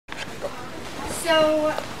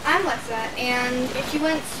So, I'm Lexa, and if you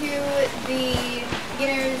went to the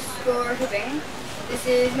beginners for hooping, this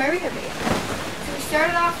is my rehoop video. So we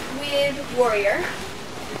started off with Warrior.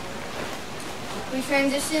 We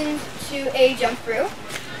transitioned to a jump through,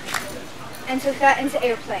 and took that into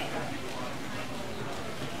Airplane.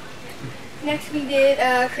 Next we did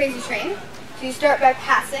Crazy Train. So you start by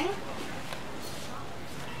passing,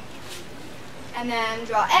 and then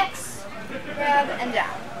draw X, grab, and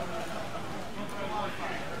down.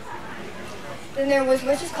 Then there was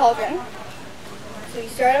Witch's Cauldron. So you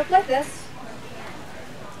start up like this,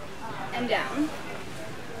 and down,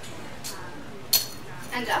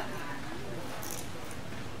 and up.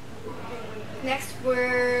 Next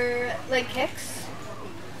were leg kicks,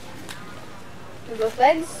 with both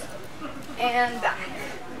legs, and back.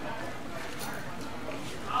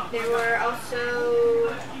 There were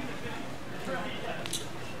also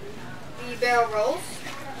the barrel rolls,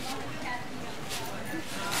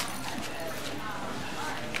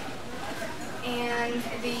 and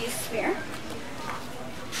the spear.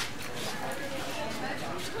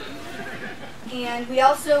 And we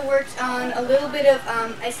also worked on a little bit of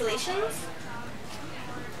isolations.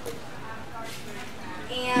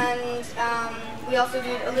 And we also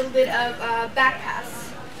did a little bit of back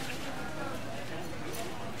pass.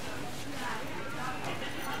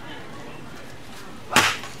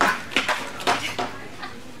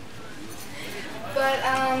 But,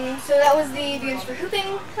 so that was the Beginners for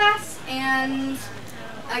Hooping class, and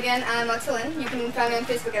again, I'm Lynn. You can find me on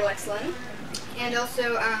Facebook at Lynn. And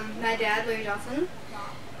also, my dad, Larry Johnson.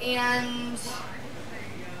 And,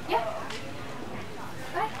 yeah.